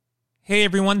Hey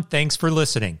everyone, thanks for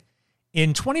listening.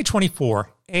 In 2024,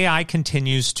 AI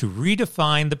continues to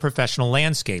redefine the professional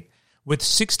landscape, with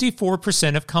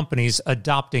 64% of companies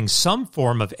adopting some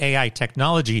form of AI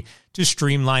technology to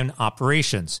streamline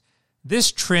operations.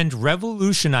 This trend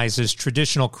revolutionizes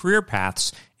traditional career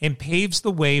paths and paves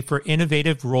the way for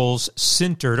innovative roles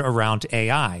centered around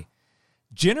AI.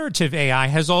 Generative AI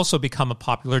has also become a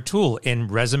popular tool in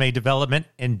resume development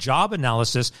and job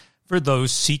analysis for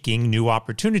those seeking new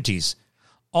opportunities.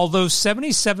 Although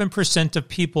 77% of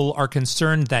people are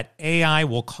concerned that AI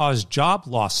will cause job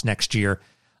loss next year,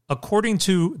 according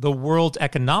to the World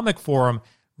Economic Forum,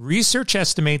 research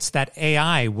estimates that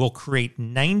AI will create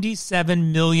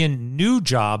 97 million new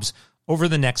jobs over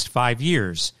the next 5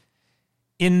 years.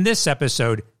 In this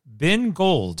episode, Ben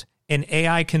Gold, an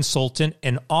AI consultant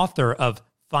and author of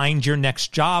Find Your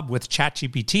Next Job with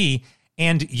ChatGPT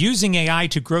and Using AI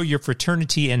to Grow Your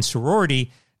Fraternity and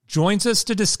Sorority, joins us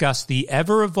to discuss the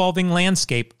ever-evolving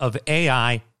landscape of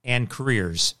AI and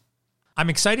careers. I'm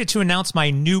excited to announce my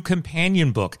new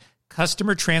companion book,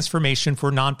 Customer Transformation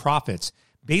for Nonprofits,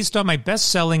 based on my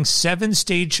best-selling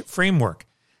 7-stage framework.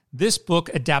 This book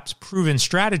adapts proven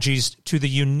strategies to the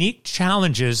unique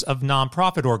challenges of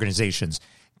nonprofit organizations,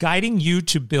 guiding you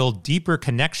to build deeper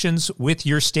connections with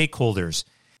your stakeholders.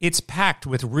 It's packed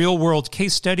with real-world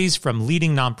case studies from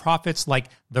leading nonprofits like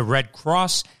the Red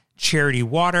Cross, Charity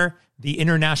Water, the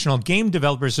International Game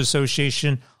Developers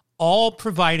Association, all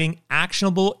providing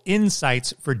actionable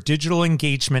insights for digital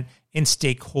engagement and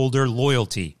stakeholder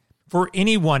loyalty. For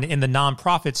anyone in the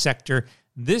nonprofit sector,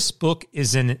 this book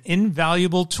is an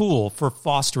invaluable tool for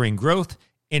fostering growth,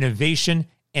 innovation,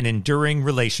 and enduring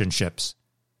relationships.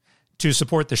 To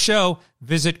support the show,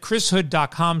 visit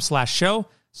chrishood.com/show,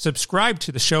 subscribe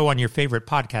to the show on your favorite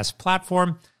podcast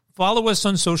platform, follow us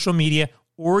on social media,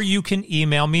 or you can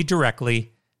email me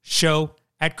directly,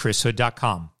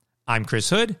 show@chrishood.com. I'm Chris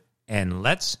Hood, and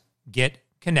let's get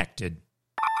connected.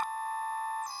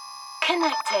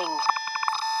 Connecting.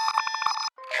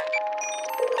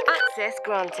 Access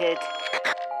granted.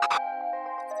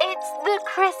 It's the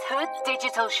Chris Hood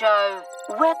Digital Show,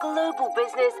 where global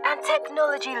business and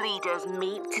technology leaders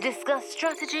meet to discuss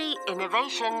strategy,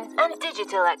 innovation, and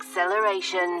digital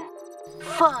acceleration.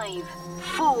 5,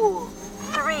 4,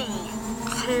 3,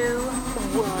 2,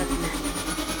 1.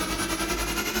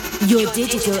 Your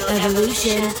digital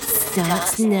evolution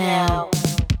starts now.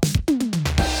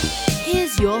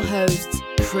 Here's your host,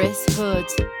 Chris Hood.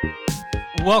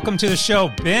 Welcome to the show,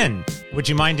 Ben. Would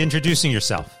you mind introducing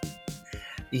yourself?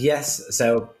 Yes.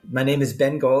 So my name is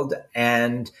Ben Gold,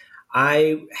 and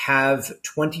I have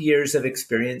 20 years of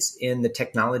experience in the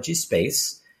technology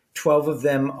space. 12 of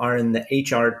them are in the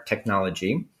HR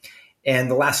technology.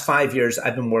 And the last 5 years,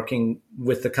 I've been working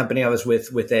with the company I was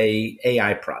with a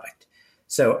AI product.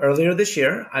 So earlier this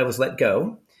year, I was let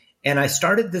go, and I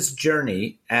started this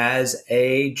journey as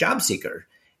a job seeker.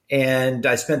 And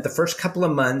I spent the first couple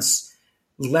of months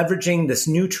leveraging this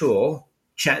new tool,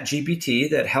 ChatGPT,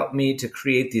 that helped me to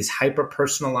create these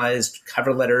hyper-personalized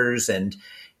cover letters and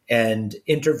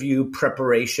interview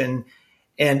preparation.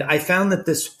 And I found that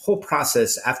this whole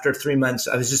process, after 3 months,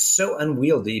 I was just so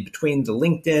unwieldy between the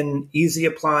LinkedIn Easy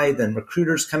Apply, then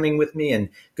recruiters coming with me and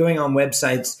going on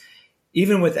websites.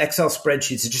 Even with Excel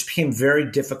spreadsheets, it just became very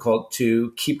difficult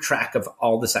to keep track of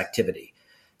all this activity.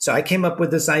 So I came up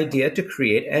with this idea to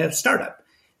create a startup.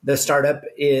 The startup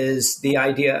is the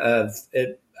idea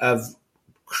of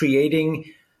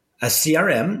creating a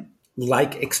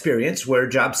CRM-like experience where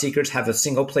job seekers have a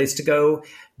single place to go,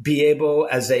 be able,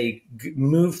 as they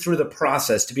move through the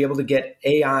process, to be able to get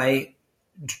AI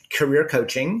career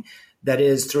coaching that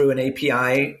is through an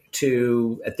API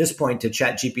to, at this point, to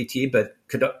ChatGPT, but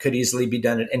could easily be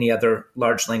done at any other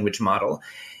large language model.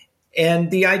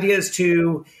 And the idea is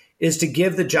to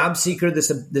give the job seeker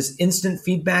this instant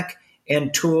feedback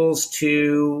and tools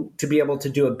to be able to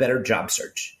do a better job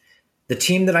search. The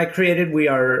team that I created,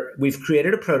 we've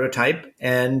created a prototype,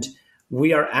 and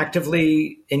we are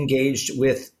actively engaged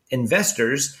with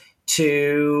investors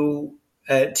to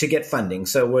get funding.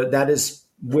 So that is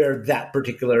where that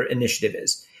particular initiative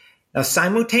is. Now,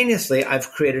 simultaneously,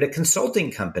 I've created a consulting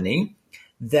company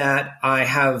that I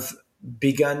have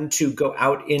begun to go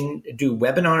out and do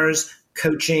webinars,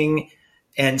 coaching,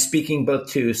 and speaking both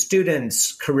to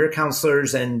students, career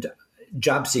counselors, and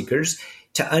job seekers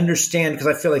to understand, because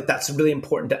I feel like that's really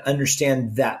important to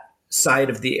understand that side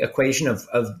of the equation of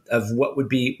what would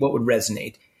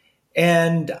resonate.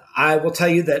 And I will tell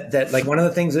you that like one of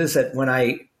the things is that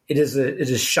it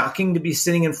is shocking to be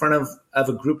sitting in front of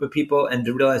a group of people and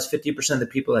to realize 50% of the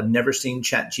people have never seen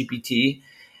ChatGPT.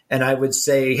 and I would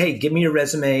say, hey, give me your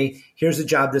resume. Here's a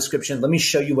job description. Let me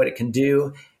show you what it can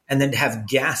do. And then to have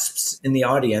gasps in the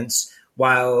audience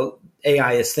while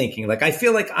AI is thinking. Like, I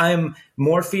feel like I'm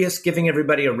Morpheus giving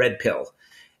everybody a red pill.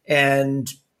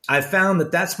 And I found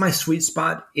that that's my sweet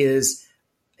spot is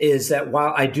that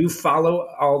while I do follow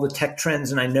all the tech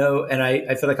trends and I know, and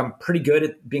I feel like I'm pretty good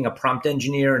at being a prompt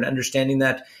engineer and understanding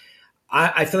that,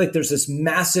 I feel like there's this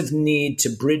massive need to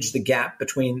bridge the gap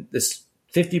between this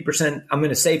 50%, I'm going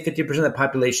to say 50% of the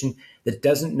population that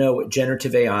doesn't know what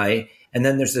generative AI, and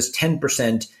then there's this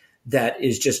 10% that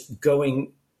is just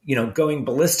going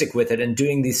ballistic with it and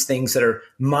doing these things that are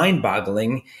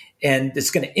mind-boggling, and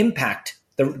it's going to impact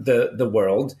the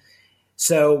world.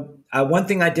 So one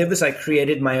thing I did was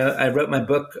I wrote my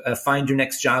book, Find Your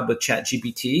Next Job with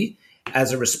ChatGPT,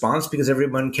 as a response, because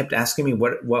everyone kept asking me,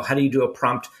 how do you do a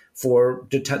prompt for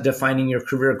defining your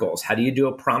career goals? How do you do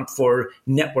a prompt for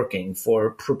networking,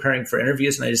 for preparing for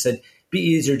interviews? And I just said, be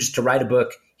easier just to write a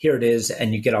book. Here it is,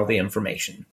 and you get all the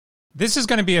information. This is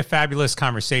going to be a fabulous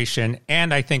conversation,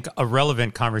 and I think a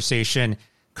relevant conversation.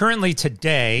 Currently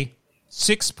today,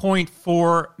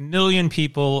 6.4 million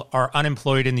people are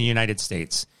unemployed in the United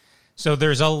States. So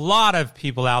there's a lot of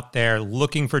people out there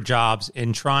looking for jobs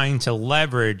and trying to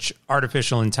leverage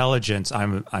artificial intelligence,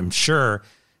 I'm sure,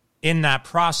 in that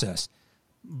process.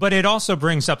 But it also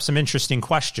brings up some interesting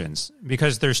questions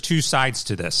because there's two sides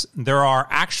to this. There are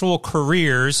actual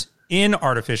careers in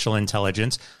artificial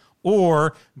intelligence,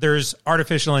 or there's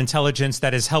artificial intelligence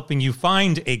that is helping you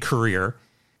find a career.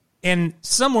 And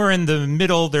somewhere in the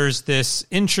middle, there's this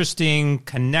interesting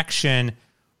connection.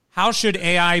 How should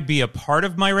AI be a part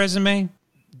of my resume?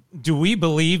 Do we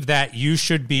believe that you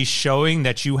should be showing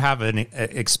that you have an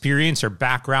experience or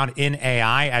background in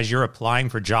AI as you're applying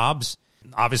for jobs?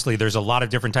 Obviously, there's a lot of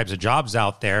different types of jobs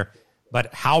out there,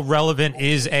 but how relevant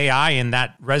is AI in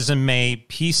that resume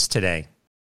piece today?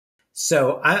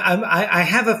 So I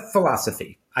have a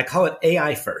philosophy. I call it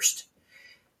AI first.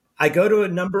 I go to a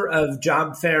number of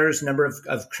job fairs, number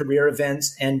of career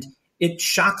events, and it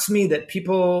shocks me that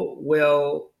people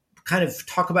will kind of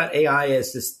talk about AI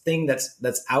as this thing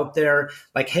that's out there,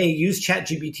 like, hey, use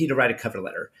ChatGPT to write a cover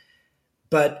letter.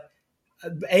 But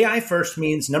AI first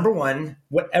means, number one,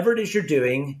 whatever it is you're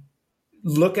doing,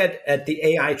 look at the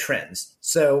AI trends.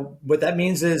 So what that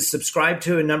means is subscribe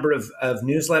to a number of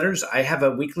newsletters. I have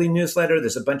a weekly newsletter.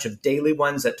 There's a bunch of daily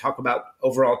ones that talk about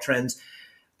overall trends.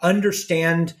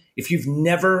 Understand, if you've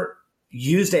never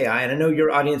used AI, and I know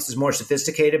your audience is more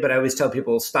sophisticated, but I always tell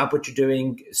people, stop what you're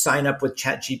doing, sign up with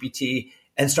ChatGPT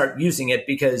and start using it,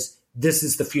 because this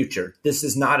is the future. This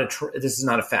is not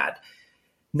a fad.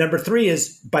 Number three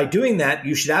is, by doing that,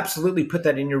 you should absolutely put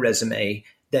that in your resume,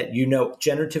 that you know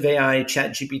generative AI,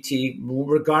 ChatGPT,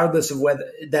 regardless of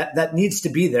whether that needs to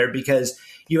be there, because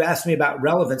you asked me about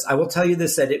relevance. I will tell you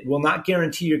this, that it will not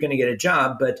guarantee you're going to get a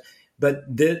job, but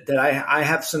I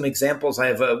have some examples. I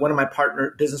have one of my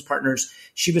business partners.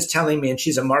 She was telling me, and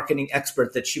she's a marketing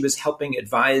expert, that she was helping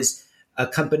advise a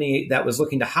company that was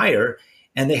looking to hire,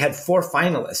 and they had 4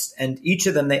 finalists, and each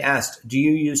of them they asked, "Do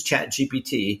you use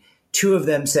ChatGPT?" 2 of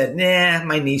them said, "Nah,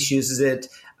 my niece uses it."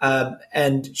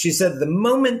 And she said the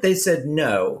moment they said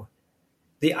no,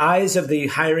 the eyes of the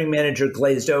hiring manager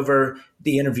glazed over.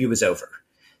 The interview was over.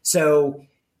 So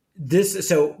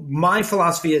my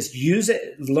philosophy is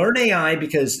learn AI,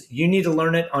 because you need to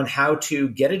learn it on how to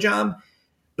get a job,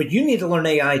 but you need to learn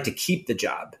AI to keep the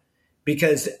job,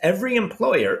 because every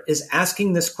employer is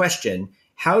asking this question: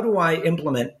 how do I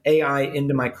implement AI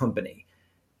into my company?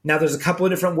 Now, there's a couple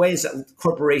of different ways that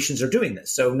corporations are doing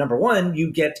this. So number one,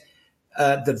 you get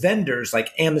the vendors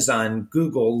like Amazon,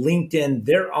 Google, LinkedIn.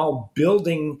 They're all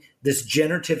building this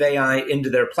generative AI into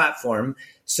their platform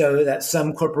so that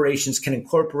some corporations can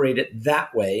incorporate it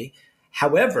that way.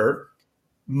 However,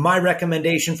 my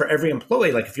recommendation for every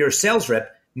employee, like if you're a sales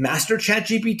rep, master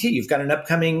ChatGPT. You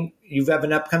have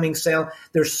an upcoming sale.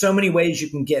 There's so many ways you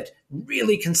can get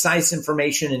really concise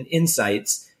information and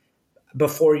insights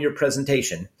before your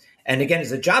presentation. And again,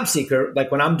 as a job seeker,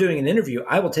 like when I'm doing an interview,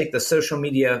 I will take the social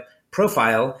media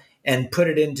profile and put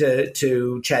it into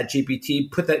ChatGPT,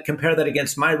 compare that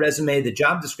against my resume, the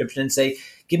job description, and say,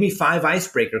 give me 5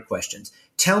 icebreaker questions.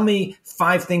 Tell me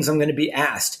 5 things I'm going to be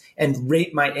asked, and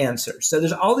rate my answers. So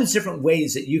there's all these different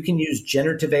ways that you can use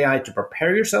generative AI to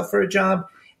prepare yourself for a job,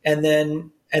 and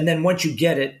then once you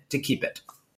get it, to keep it.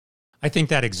 I think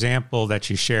that example that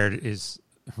you shared is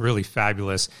really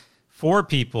fabulous. 4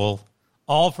 people,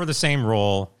 all for the same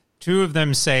role. 2 of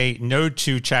them say no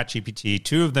to ChatGPT.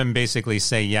 2 of them basically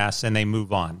say yes, and they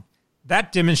move on.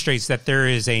 That demonstrates that there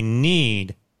is a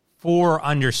need for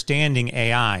understanding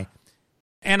AI.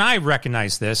 And I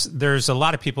recognize this. There's a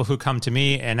lot of people who come to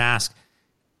me and ask,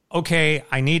 okay,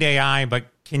 I need AI, but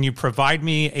can you provide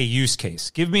me a use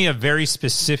case? Give me a very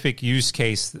specific use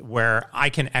case where I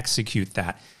can execute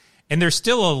that. And there's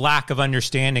still a lack of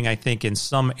understanding, I think, in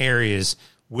some areas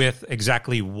with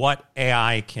exactly what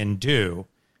AI can do.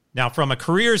 Now, from a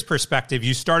careers perspective,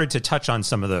 you started to touch on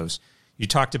some of those. You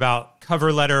talked about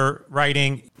cover letter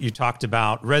writing. You talked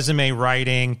about resume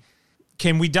writing.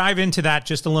 Can we dive into that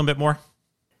just a little bit more?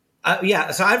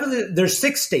 So there's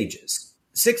 6 stages,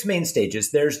 6 main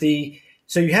stages.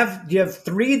 So you have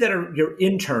 3 that are your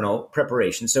internal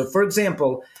preparation. So for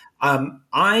example,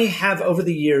 I have over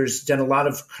the years done a lot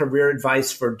of career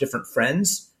advice for different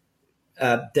friends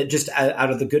that just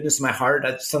out of the goodness of my heart,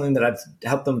 that's something that I've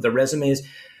helped them with their resumes.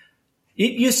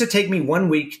 It used to take me 1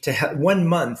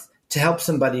 month to help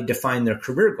somebody define their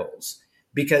career goals,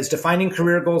 because defining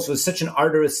career goals was such an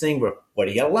arduous thing where what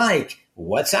do you like?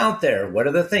 What's out there? What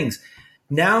are the things?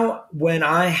 Now, when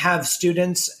I have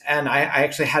students, and I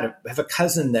actually have a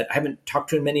cousin that I haven't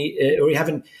talked to in or we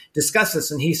haven't discussed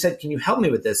this, and he said, can you help me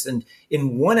with this? And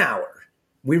in 1 hour,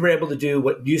 we were able to do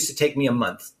what used to take me a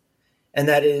month. And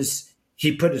that is,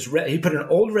 he put an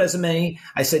old resume.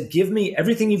 I said, give me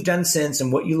everything you've done since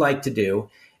and what you like to do.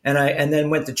 And then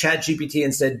went to ChatGPT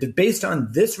and said, based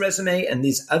on this resume and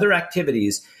these other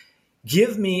activities,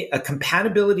 give me a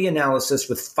compatibility analysis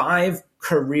with 5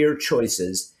 career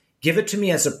choices, give it to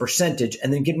me as a percentage,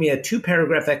 and then give me a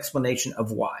 2-paragraph explanation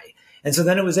of why. And so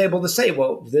then it was able to say,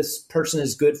 well, this person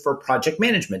is good for project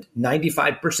management,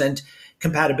 95%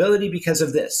 compatibility because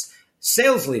of this.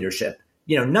 Sales leadership,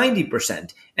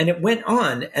 90%. And it went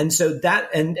on. And so that,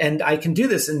 and I can do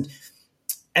this. And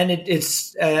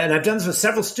I've done this with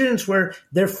several students where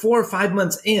they're 4 or 5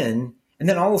 months in, and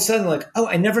then all of a sudden like, oh,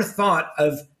 I never thought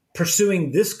of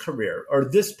pursuing this career or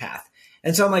this path.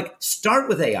 And so I'm like, start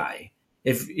with AI.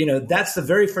 If, that's the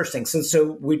very first thing.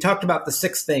 So we talked about the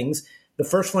 6 things. The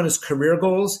first one is career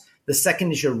goals. The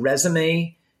second is your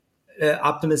resume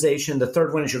optimization. The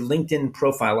third one is your LinkedIn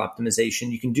profile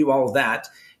optimization. You can do all of that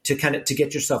to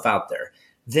get yourself out there.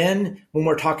 Then when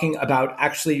we're talking about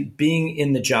actually being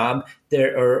in the job,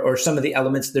 there or some of the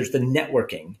elements, there's the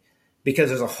networking, because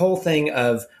there's a whole thing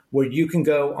of where you can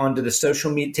go onto the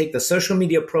social media, take the social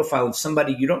media profile of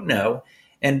somebody you don't know.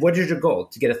 And what is your goal?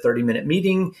 To get a 30-minute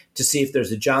meeting to see if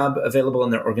there's a job available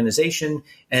in their organization.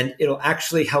 And it'll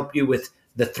actually help you with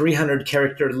the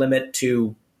 300-character limit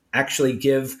to actually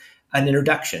give an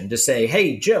introduction to say,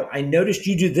 hey, Joe, I noticed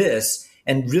you do this,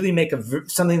 and really make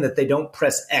something that they don't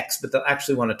press X, but they'll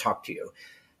actually want to talk to you.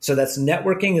 So that's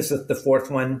networking is the 4th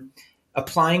one.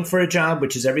 Applying for a job,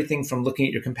 which is everything from looking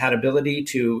at your compatibility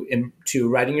to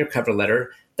writing your cover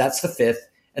letter. That's the 5th.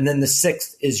 And then the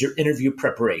 6th is your interview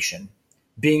preparation,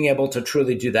 being able to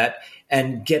truly do that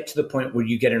and get to the point where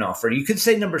you get an offer. You could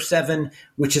say number 7,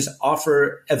 which is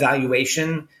offer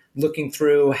evaluation, looking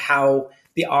through how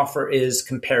the offer is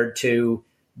compared to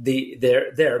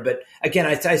there. But again,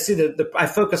 I see I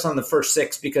focus on the first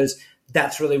 6 because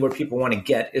that's really where people want to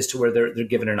get, is to where they're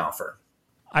given an offer.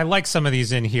 I like some of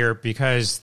these in here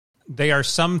because they are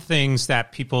some things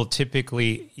that people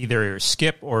typically either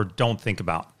skip or don't think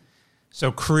about.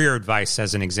 So career advice,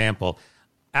 as an example,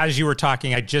 as you were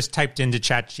talking, I just typed into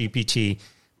ChatGPT,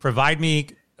 provide me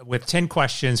with 10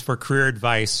 questions for career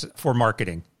advice for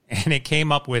marketing. And it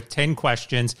came up with 10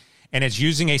 questions, and it's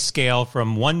using a scale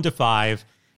from 1 to 5.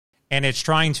 And it's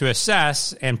trying to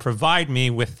assess and provide me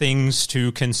with things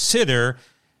to consider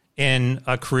in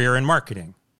a career in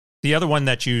marketing. The other one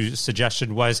that you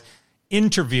suggested was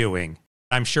interviewing.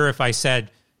 I'm sure if I said,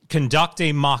 conduct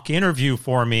a mock interview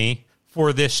for me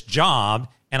for this job,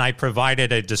 and I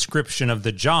provided a description of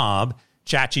the job,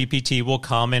 ChatGPT will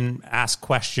come and ask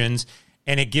questions,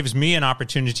 and it gives me an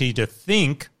opportunity to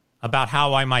think about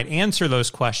how I might answer those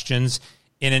questions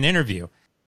in an interview.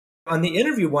 On the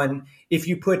interview one, if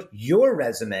you put your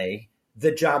resume,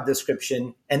 the job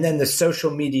description, and then the social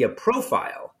media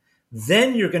profile,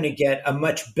 then you're going to get a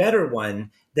much better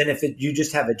one than if you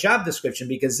just have a job description,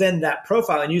 because then that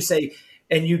profile, and you say,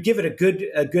 and you give it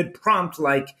a good prompt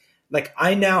like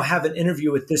I now have an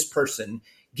interview with this person.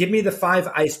 Give me the 5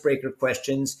 icebreaker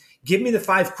questions. Give me the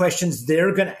 5 questions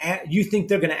you think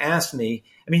they're going to ask me.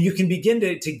 I mean, you can begin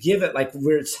to give it like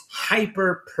where it's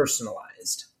hyper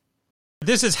personalized.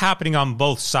 This is happening on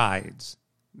both sides.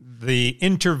 The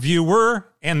interviewer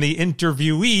and the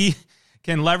interviewee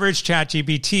can leverage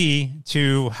ChatGPT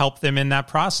to help them in that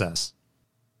process.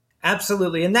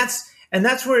 Absolutely. And that's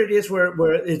where it is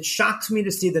where it shocks me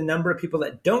to see the number of people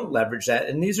that don't leverage that.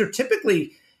 And these are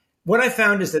typically, what I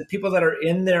found is that people that are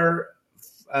in their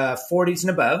 40s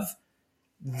and above,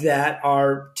 that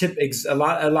are a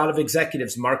lot of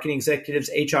executives, marketing executives,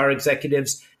 HR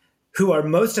executives, who are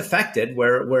most affected,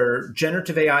 where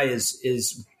generative AI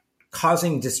is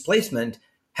causing displacement,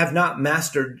 have not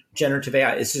mastered generative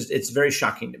AI. It's very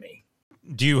shocking to me.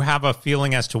 Do you have a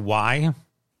feeling as to why?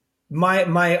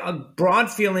 My broad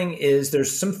feeling is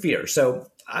there's some fear. So,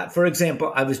 for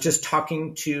example, I was just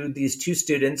talking to these two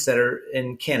students that are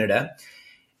in Canada,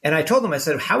 and I told them, I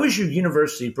said, how is your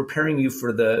university preparing you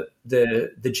for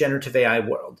the generative AI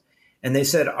world? And they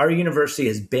said, our university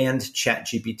has banned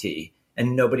ChatGPT,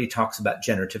 and nobody talks about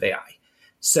generative AI.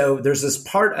 So there's this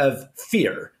part of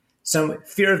fear, some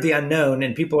fear of the unknown,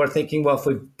 and people are thinking, well, if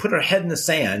we put our head in the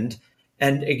sand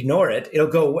and ignore it, it'll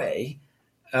go away.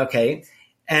 Okay.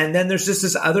 And then there's just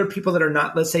this other people that are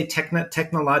not, let's say,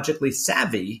 technologically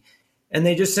savvy, and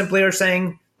they just simply are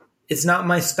saying, it's not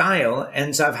my style.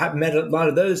 And so I've met a lot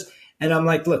of those, and I'm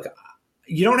like, look,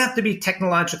 you don't have to be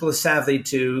technologically savvy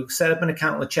to set up an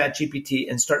account with ChatGPT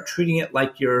and start treating it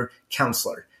like your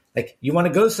counselor. Like, you want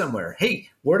to go somewhere. Hey,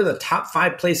 what are the top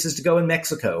 5 places to go in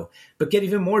Mexico? But get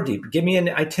even more deep. Give me an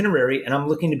itinerary, and I'm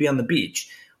looking to be on the beach.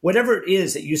 Whatever it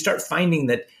is that you start finding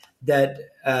that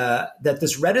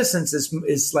this reticence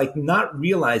is like not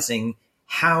realizing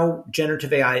how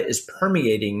generative AI is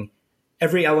permeating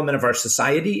every element of our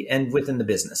society and within the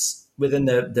business, within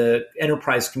the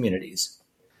enterprise communities.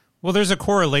 Well, there's a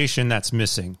correlation that's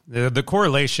missing. The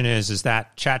correlation is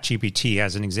that ChatGPT,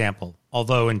 as an example,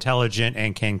 although intelligent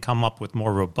and can come up with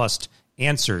more robust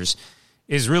answers,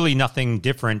 is really nothing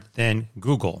different than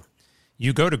Google.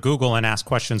 You go to Google and ask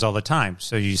questions all the time.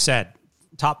 So you said,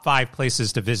 top 5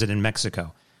 places to visit in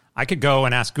Mexico. I could go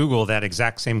and ask Google that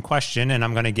exact same question, and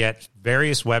I'm going to get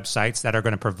various websites that are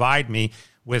going to provide me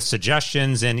with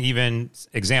suggestions and even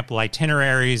example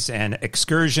itineraries and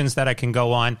excursions that I can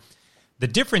go on. The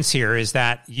difference here is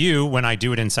that you, when I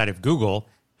do it inside of Google,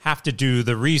 have to do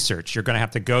the research. You're going to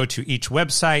have to go to each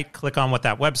website, click on what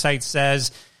that website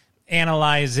says,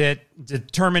 analyze it,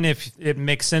 determine if it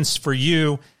makes sense for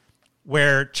you,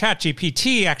 where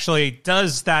ChatGPT actually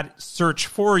does that search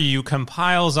for you,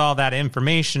 compiles all that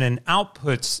information, and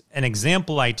outputs an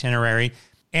example itinerary.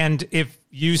 And if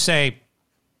you say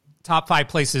top 5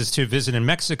 places to visit in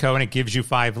Mexico and it gives you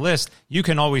 5 lists, you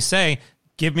can always say,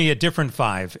 give me a different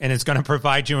 5, and it's going to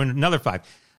provide you another 5.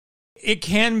 It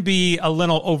can be a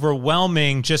little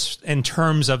overwhelming just in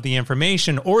terms of the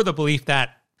information or the belief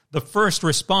that the first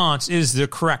response is the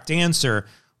correct answer,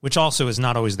 which also is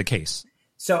not always the case.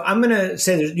 So I'm going to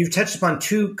say that you've touched upon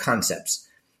 2 concepts.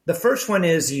 The first one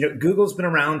is, Google's been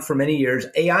around for many years.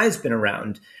 AI has been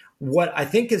around. What I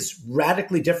think is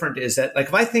radically different is that, like,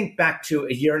 if I think back to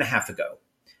a year and a half ago,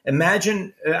 I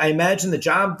imagine the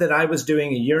job that I was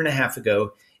doing a year and a half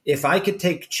ago. If I could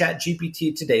take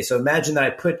ChatGPT today, so imagine that I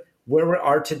put where we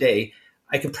are today,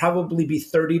 I could probably be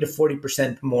 30 to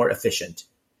 40% more efficient.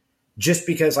 Just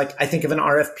because, like, I think of an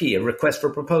RFP, a request for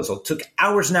proposal, it took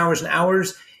hours and hours and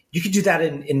hours. You could do that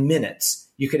in minutes.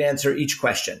 You could answer each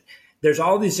question. There's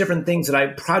all these different things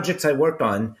projects I worked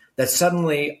on that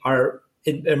suddenly are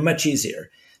much easier.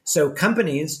 So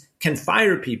companies can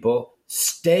fire people,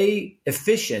 stay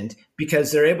efficient,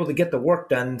 because they're able to get the work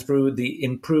done through the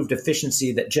improved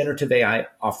efficiency that generative AI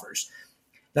offers.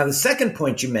 Now, the second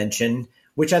point you mentioned,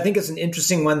 which I think is an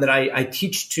interesting one that I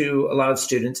teach to a lot of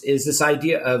students, is this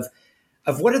idea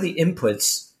of what are the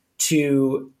inputs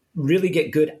to really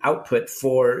get good output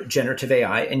for generative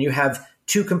AI. And you have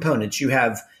 2 components. You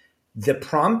have the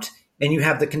prompt and you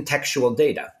have the contextual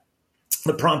data.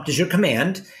 The prompt is your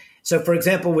command. So, for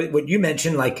example, what you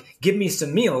mentioned, like, give me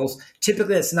some meals,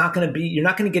 typically it's not going to be, you're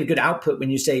not going to get a good output when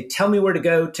you say, tell me where to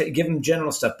go, to give them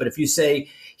general stuff. But if you say,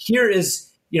 here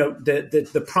is,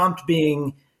 the prompt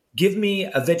being, give me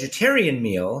a vegetarian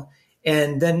meal,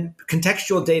 and then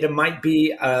contextual data might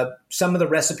be some of the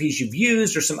recipes you've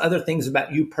used or some other things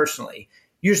about you personally.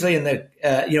 Usually in the,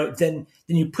 then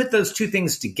you put those 2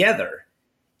 things together.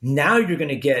 Now you're going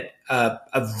to get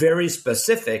a very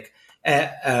specific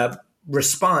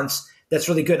response that's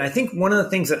really good. And I think one of the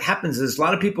things that happens is a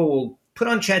lot of people will put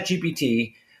on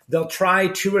ChatGPT, they'll try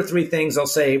 2 or 3 things. They'll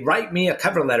say, write me a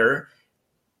cover letter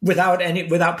without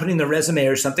putting the resume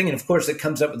or something. And of course it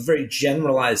comes up with very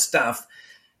generalized stuff.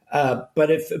 But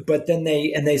then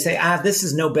they say, this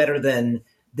is no better than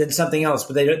something else,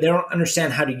 but they don't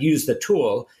understand how to use the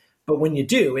tool. But when you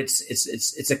do, it's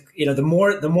the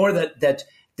more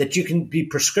that you can be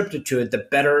prescriptive to it, the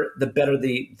better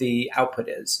the output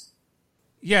is.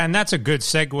 Yeah, and that's a good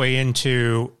segue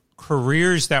into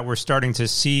careers that we're starting to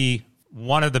see.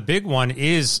 One of the big one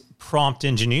is prompt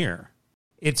engineer.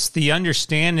 It's the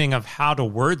understanding of how to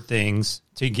word things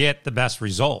to get the best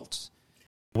results.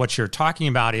 What you're talking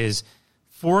about is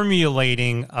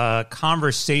formulating a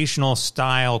conversational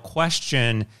style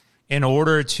question in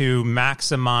order to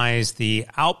maximize the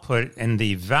output and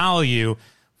the value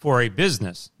for a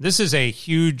business. This is a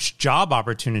huge job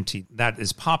opportunity that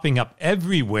is popping up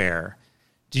everywhere.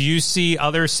 Do you see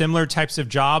other similar types of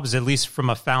jobs, at least from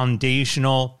a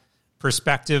foundational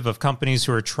perspective of companies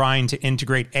who are trying to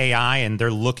integrate AI and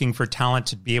they're looking for talent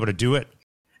to be able to do it?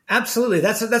 Absolutely.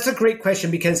 That's a great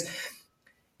question, because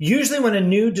usually when a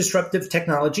new disruptive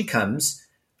technology comes,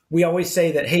 we always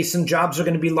say that, hey, some jobs are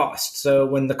going to be lost. So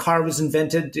when the car was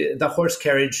invented, the horse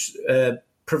carriage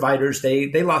providers,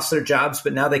 they lost their jobs,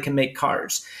 but now they can make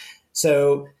cars.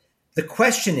 So the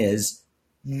question is,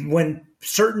 when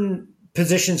certain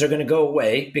positions are going to go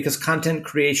away because content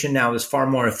creation now is far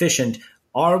more efficient,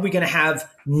 are we going to have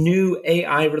new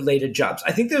AI-related jobs?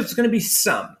 I think there's going to be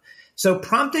some. So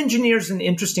prompt engineer is an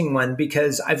interesting one,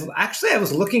 because I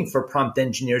was looking for prompt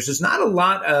engineers. There's not a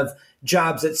lot of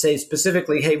jobs that say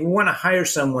specifically, hey, we want to hire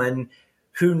someone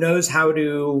who knows how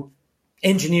to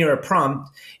engineer a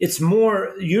prompt. It's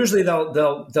more, usually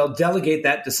they'll delegate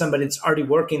that to somebody that's already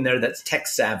working there that's tech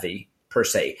savvy per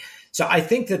se. So I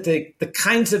think that the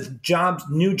kinds of jobs,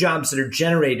 new jobs that are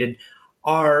generated,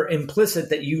 are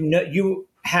implicit that you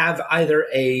have either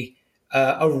a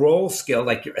role skill,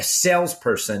 like you're a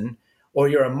salesperson, or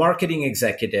you're a marketing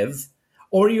executive,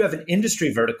 or you have an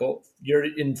industry vertical, you're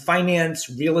in finance,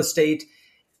 real estate,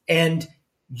 and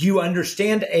you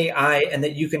understand AI, and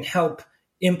that you can help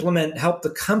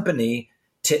the company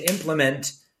to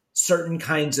implement certain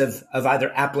kinds of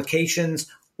either applications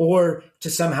or to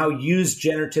somehow use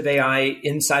generative AI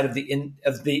inside of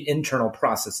the internal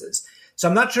processes. So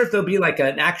I'm not sure if there'll be like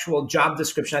an actual job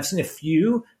description. I've seen a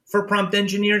few for prompt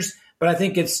engineers, but I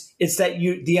think it's that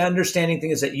the understanding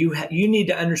thing is that you need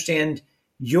to understand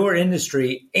your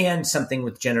industry and something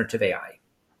with generative AI.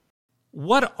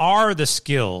 What are the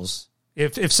skills?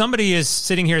 If somebody is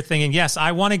sitting here thinking, yes,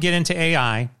 I want to get into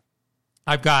AI,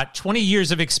 I've got 20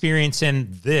 years of experience in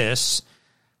this,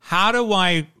 how do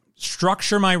I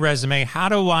structure my resume? How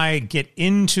do I get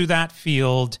into that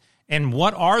field? And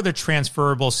what are the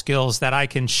transferable skills that I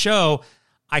can show?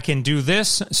 I can do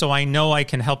this, so I know I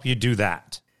can help you do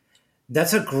that.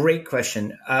 That's a great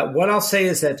question. What I'll say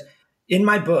is that in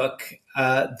my book,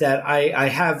 that I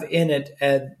have in it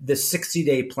the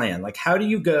 60-day plan. Like, how do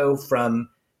you go from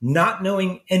not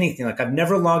knowing anything? Like, I've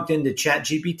never logged into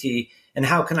ChatGPT, and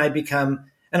how can I become?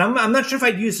 And I'm not sure if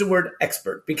I'd use the word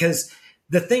expert, because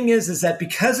the thing is that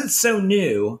because it's so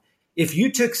new, if you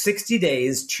took 60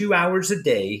 days, 2 hours a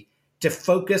day to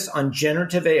focus on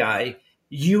generative AI,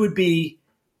 you would be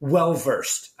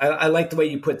well-versed. I like the way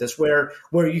you put this, where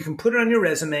you can put it on your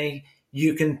resume,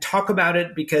 you can talk about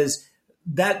it, because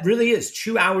that really is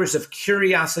 2 hours of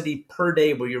curiosity per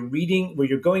day where you're reading, where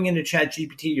you're going into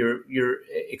ChatGPT, you're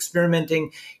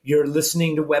experimenting, you're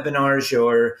listening to webinars,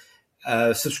 you're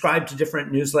subscribed to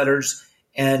different newsletters.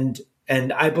 And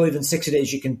I believe in 60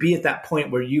 days, you can be at that point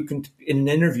where you can, in an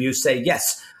interview, say,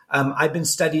 yes, I've been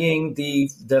studying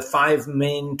the 5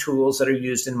 main tools that are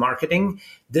used in marketing.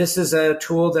 This is a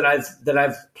tool that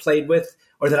I've played with,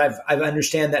 or that I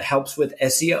understand that helps with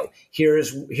SEO.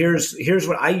 Here's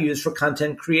what I use for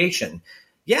content creation.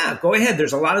 Yeah, go ahead.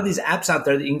 There's a lot of these apps out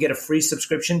there that you can get a free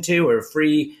subscription to, or a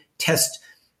free test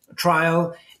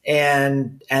trial,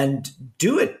 and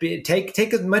do it.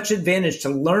 Take as much advantage to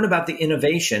learn about the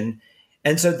innovation.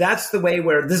 And so that's the way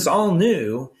where this is all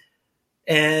new.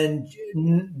 And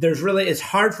it's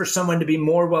hard for someone to be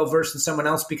more well-versed than someone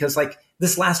else, because like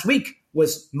this last week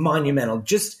was monumental.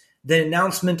 Just the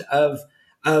announcement of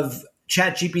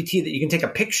ChatGPT, that you can take a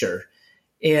picture,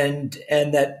 and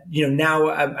that, now,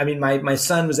 I mean, my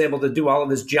son was able to do all of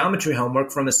his geometry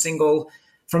homework from a single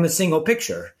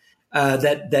picture,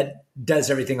 that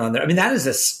does everything on there. I mean, that is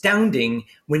astounding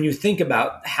when you think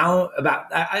about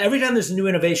every time there's a new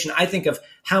innovation, I think of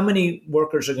how many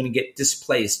workers are going to get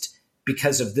displaced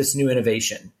because of this new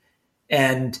innovation.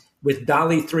 And with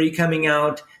DALL-E 3 coming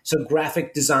out, so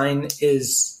graphic design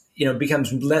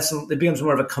becomes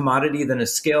more of a commodity than a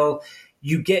skill.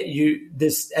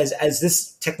 As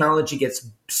this technology gets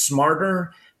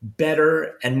smarter,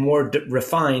 better, and more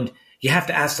refined, you have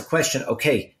to ask the question,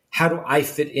 okay, how do I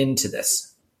fit into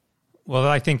this? Well,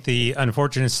 I think the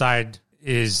unfortunate side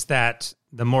is that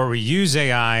the more we use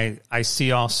AI, I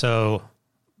see also,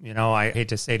 I hate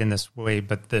to say it in this way,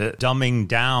 but the dumbing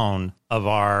down of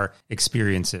our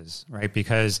experiences, right?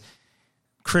 Because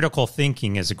critical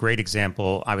thinking is a great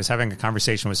example. I was having a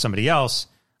conversation with somebody else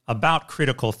about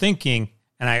critical thinking,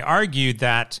 and I argued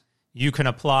that you can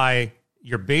apply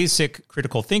your basic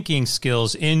critical thinking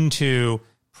skills into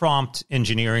prompt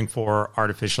engineering for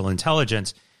artificial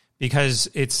intelligence, because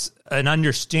it's an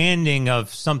understanding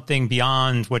of something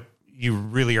beyond what you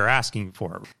really are asking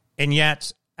for. And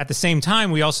yet, at the same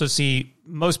time, we also see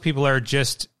most people are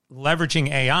just leveraging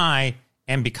AI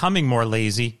and becoming more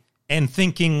lazy and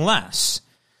thinking less.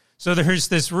 So there's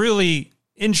this really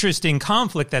interesting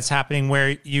conflict that's happening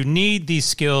where you need these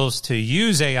skills to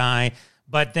use AI,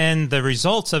 but then the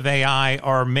results of AI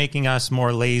are making us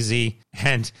more lazy,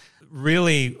 and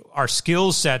really our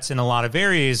skill sets in a lot of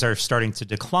areas are starting to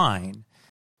decline.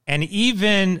 And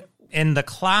even in the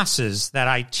classes that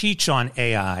I teach on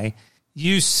AI,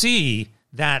 you see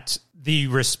that the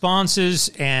responses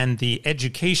and the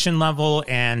education level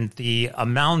and the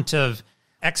amount of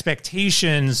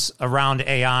expectations around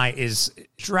AI is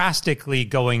drastically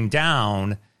going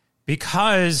down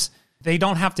because they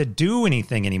don't have to do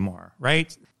anything anymore,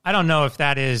 right? I don't know if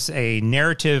that is a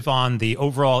narrative on the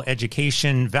overall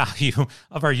education value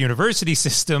of our university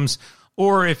systems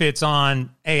or if it's on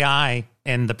AI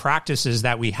and the practices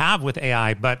that we have with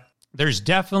AI, but there's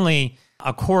definitely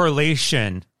a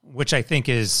correlation, which I think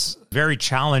is very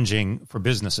challenging for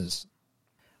businesses.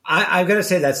 I've got to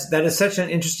say that is such an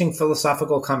interesting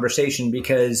philosophical conversation,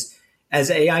 because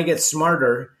as AI gets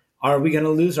smarter, are we going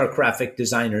to lose our graphic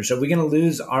designers? Are we going to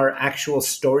lose our actual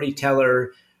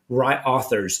storyteller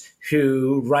authors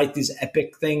who write these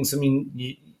epic things? I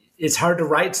mean, it's hard to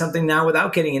write something now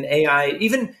without getting an AI,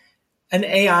 even an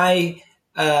AI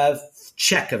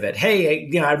check of it.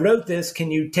 Hey, I wrote this.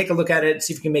 Can you take a look at it,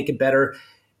 see if you can make it better?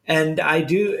 And I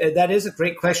do. That is a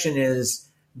great question. Is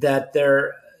that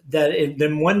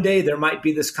then one day there might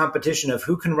be this competition of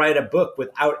who can write a book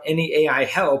without any AI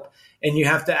help, and you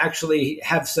have to actually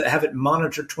have it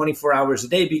monitored 24 hours a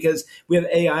day because we have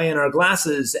AI in our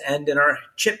glasses and in our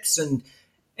chips and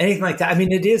anything like that. I mean,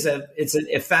 it's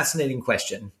a fascinating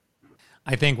question.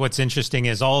 I think what's interesting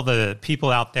is all the people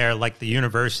out there, like the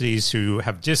universities, who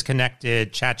have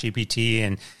disconnected ChatGPT,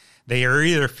 and they are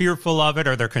either fearful of it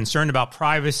or they're concerned about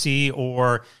privacy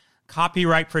or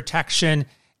copyright protection.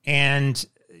 And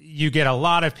you get a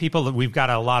lot of people. We've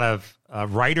got a lot of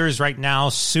writers right now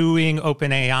suing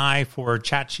OpenAI for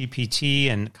ChatGPT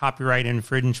and copyright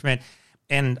infringement.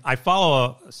 And I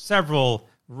follow several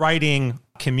writing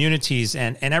communities,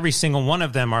 and every single one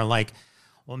of them are like,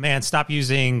 well, man, stop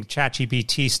using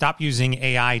ChatGPT, stop using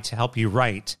AI to help you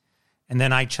write. And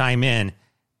then I chime in,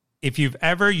 if you've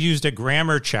ever used a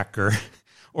grammar checker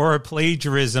or a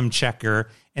plagiarism checker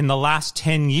in the last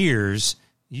 10 years,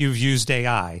 you've used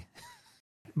AI.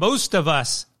 Most of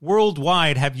us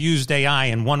worldwide have used AI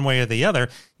in one way or the other.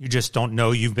 You just don't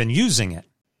know you've been using it.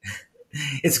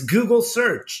 It's Google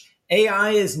search.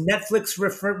 AI is Netflix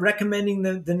recommending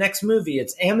the next movie.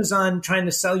 It's Amazon trying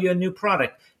to sell you a new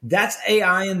product. That's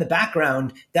AI in the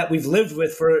background that we've lived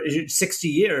with for 60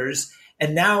 years.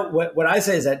 And now what I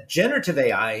say is that generative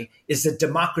AI is the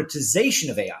democratization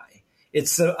of AI.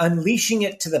 It's unleashing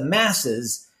it to the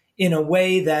masses in a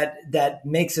way that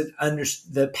makes it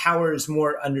the power is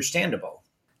more understandable.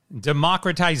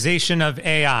 Democratization of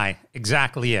AI,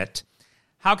 exactly it.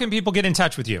 How can people get in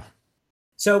touch with you?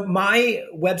 So my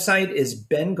website is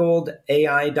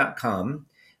bengoldai.com.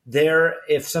 There,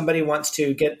 if somebody wants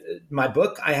to get my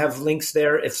book, I have links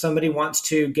there. If somebody wants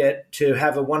to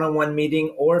have a one-on-one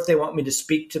meeting, or if they want me to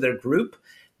speak to their group,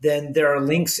 then there are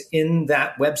links in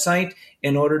that website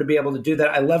in order to be able to do that.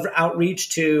 I love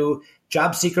outreach to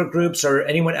job seeker groups or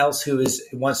anyone else who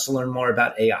wants to learn more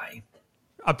about AI.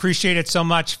 Appreciate it so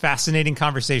much. Fascinating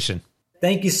conversation.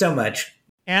 Thank you so much.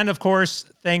 And of course,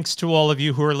 thanks to all of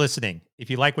you who are listening. If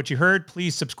you like what you heard,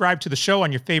 please subscribe to the show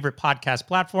on your favorite podcast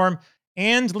platform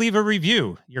and leave a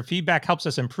review. Your feedback helps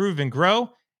us improve and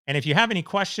grow. And if you have any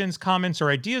questions, comments,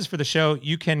 or ideas for the show,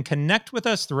 you can connect with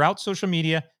us throughout social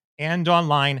media and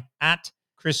online at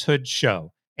Chris Hood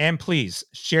Show. And please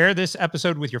share this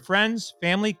episode with your friends,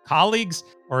 family, colleagues,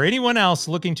 or anyone else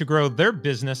looking to grow their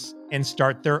business and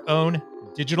start their own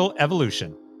digital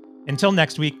evolution. Until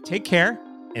next week, take care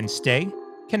and stay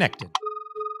connected.